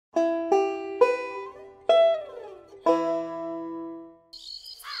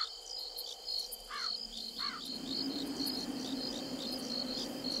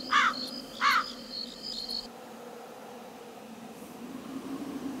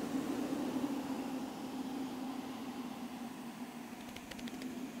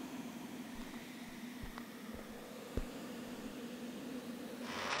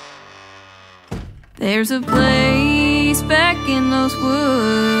There's a place back in those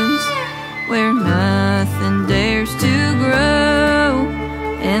woods where nothing dares to grow,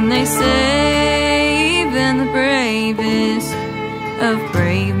 and they say even the bravest of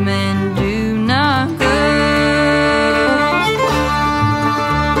brave men do not go.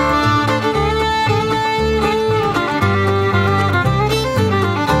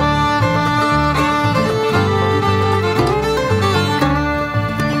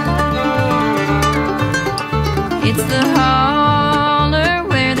 It's the holler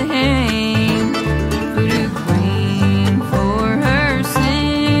where they hang Voodoo Queen for her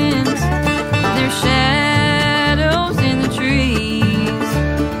sins. There's shadows in the trees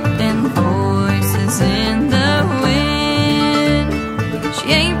and voices in the wind. She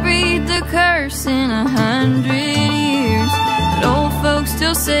ain't breathed a curse in 100 years, but old folks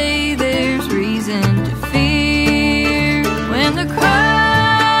still say there's reason to fear when the crow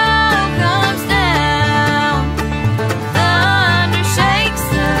comes down. Thunder shakes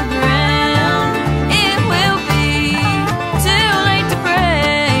the ground. It will be too late to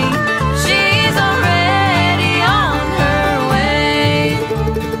pray. She's already on her way.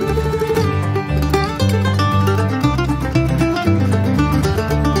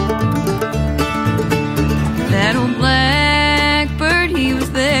 That old blackbird, he was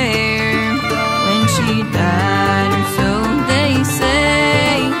there when she died, or so they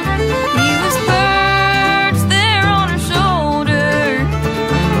say. He was perched there on her shoulder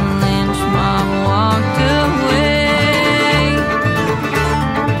when the lynch mob walked away.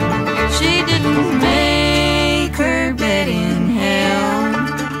 She didn't make her bed in hell.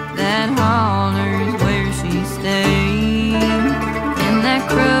 That holler's where she stayed. And that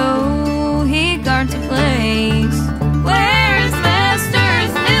crow, he guards a place where his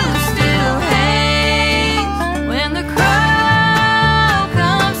master's news still hangs. When the crow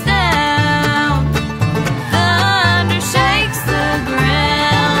comes down, thunder shakes the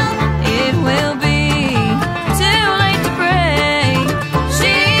ground. It will be too late to pray.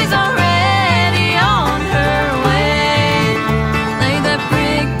 She's already on her way. Lay the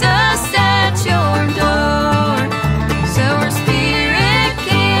brick dust at your door so her spirit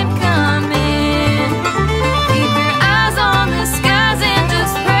can come in. Keep your eyes on the skies and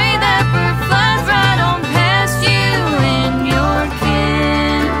just pray that bird flies right on past you and your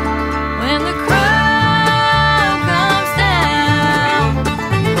kin. When the crow comes down,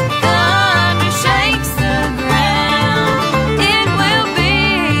 thunder shakes the ground. It will be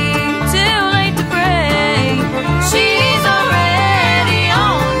too late to pray. She's already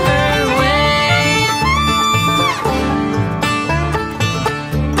on her way.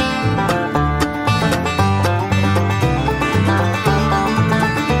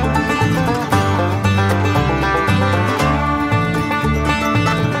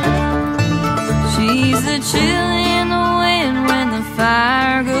 She's the chill in the wind when the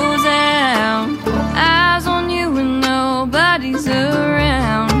fire goes out. Eyes on you when nobody's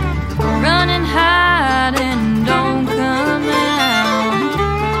around. Run and hide and don't come out.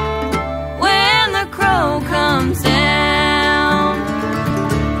 When the crow comes down,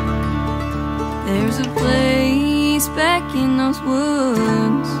 there's a place back in those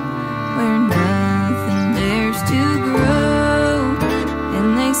woods